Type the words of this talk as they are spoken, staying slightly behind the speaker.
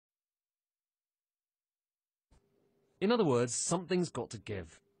In other words, something's got to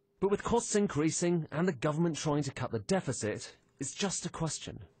give. But with costs increasing and the government trying to cut the deficit, it's just a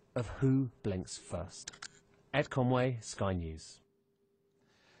question of who blinks first. Ed Conway, Sky News.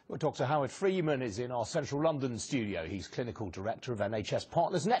 Well, Dr. Howard Freeman is in our central London studio. He's clinical director of NHS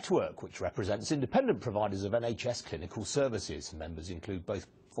Partners Network, which represents independent providers of NHS clinical services. Members include both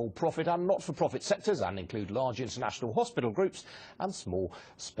for-profit and not-for-profit sectors and include large international hospital groups and small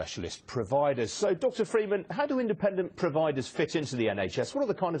specialist providers. So, Dr. Freeman, how do independent providers fit into the NHS? What are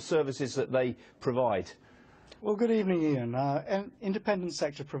the kind of services that they provide? Well, good evening, Ian. Independent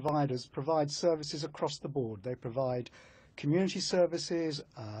sector providers provide services across the board. They provide community services,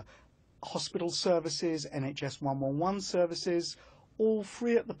 hospital services, NHS 111 services, all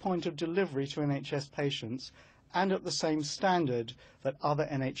free at the point of delivery to NHS patients and at the same standard that other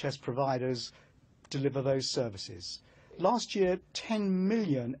NHS providers deliver those services. Last year, 10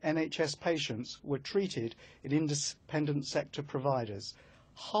 million NHS patients were treated in independent sector providers.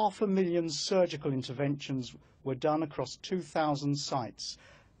 500,000 surgical interventions were done across 2,000 sites,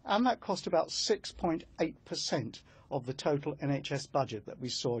 and that cost about 6.8% of the total NHS budget that we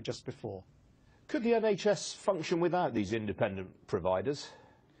saw just before. Could the NHS function without these independent providers?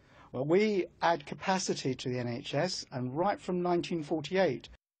 Well, we add capacity to the NHS, and right from 1948,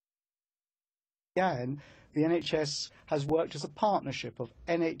 the NHS has worked as a partnership of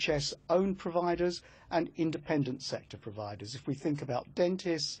NHS-owned providers and independent sector providers. If we think about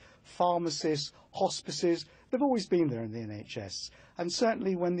dentists, pharmacists, hospices, they've always been there in the NHS. And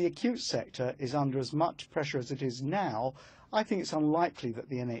certainly when the acute sector is under as much pressure as it is now, I think it's unlikely that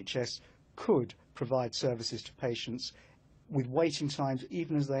the NHS could provide services to patients with waiting times,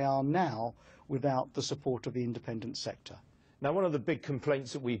 even as they are now, without the support of the independent sector. Now, one of the big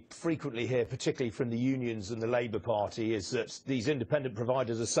complaints that we frequently hear, particularly from the unions and the Labour Party, is that these independent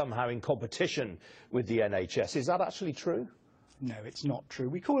providers are somehow in competition with the NHS. Is that actually true? No, it's not true.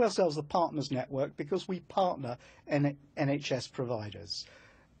 We call ourselves the Partners Network because we partner NHS providers.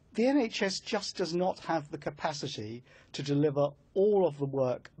 The NHS just does not have the capacity to deliver all of the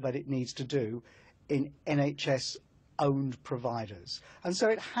work that it needs to do in NHS-owned providers. And so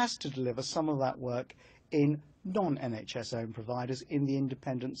it has to deliver some of that work in non-NHS owned providers in the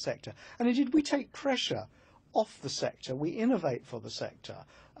independent sector. And indeed, we take pressure off the sector. We innovate for the sector.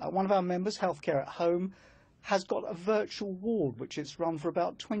 One of our members, Healthcare at Home, has got a virtual ward which it's run for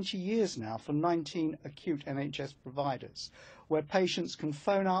about 20 years now for 19 acute NHS providers, where patients can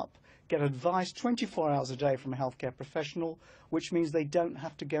phone up, get advice 24 hours a day from a healthcare professional, which means they don't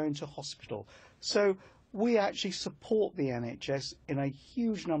have to go into hospital. So we actually support the NHS in a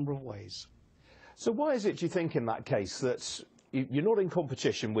huge number of ways. So why is it, do you think, in that case, that you're not in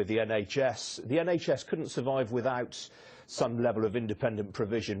competition with the NHS? The NHS couldn't survive without some level of independent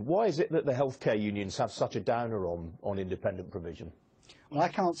provision. Why is it that the healthcare unions have such a downer on independent provision? Well, I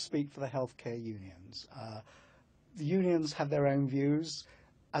can't speak for the healthcare unions. The unions have their own views.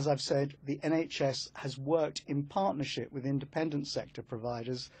 As I've said, the NHS has worked in partnership with independent sector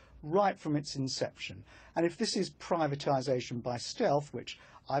providers right from its inception. And if this is privatisation by stealth, which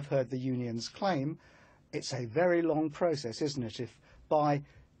I've heard the unions claim, it's a very long process, isn't it? If by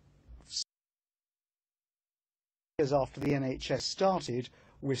years after the NHS started,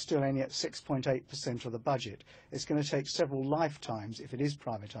 we're still only at 6.8% of the budget. It's going to take several lifetimes if it is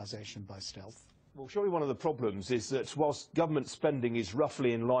privatisation by stealth. Well, surely one of the problems is that whilst government spending is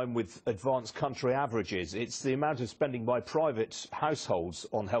roughly in line with advanced country averages, it's the amount of spending by private households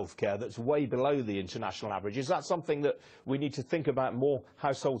on healthcare that's way below the international average. Is that something that we need to think about, more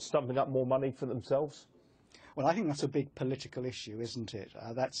households stumping up more money for themselves? Well, I think that's a big political issue, isn't it?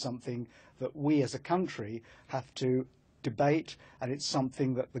 That's something that we as a country have to debate, and it's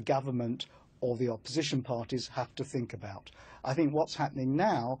something that the government or the opposition parties have to think about. I think what's happening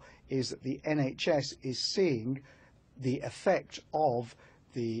now is that the NHS is seeing the effect of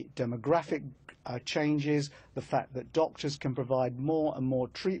the demographic changes, the fact that doctors can provide more and more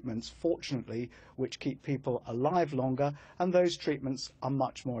treatments, fortunately, which keep people alive longer, and those treatments are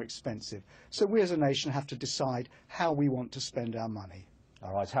much more expensive. So we as a nation have to decide how we want to spend our money.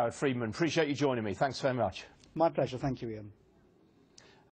 All right, Howard Freeman, appreciate you joining me. Thanks very much. My pleasure. Thank you, Ian.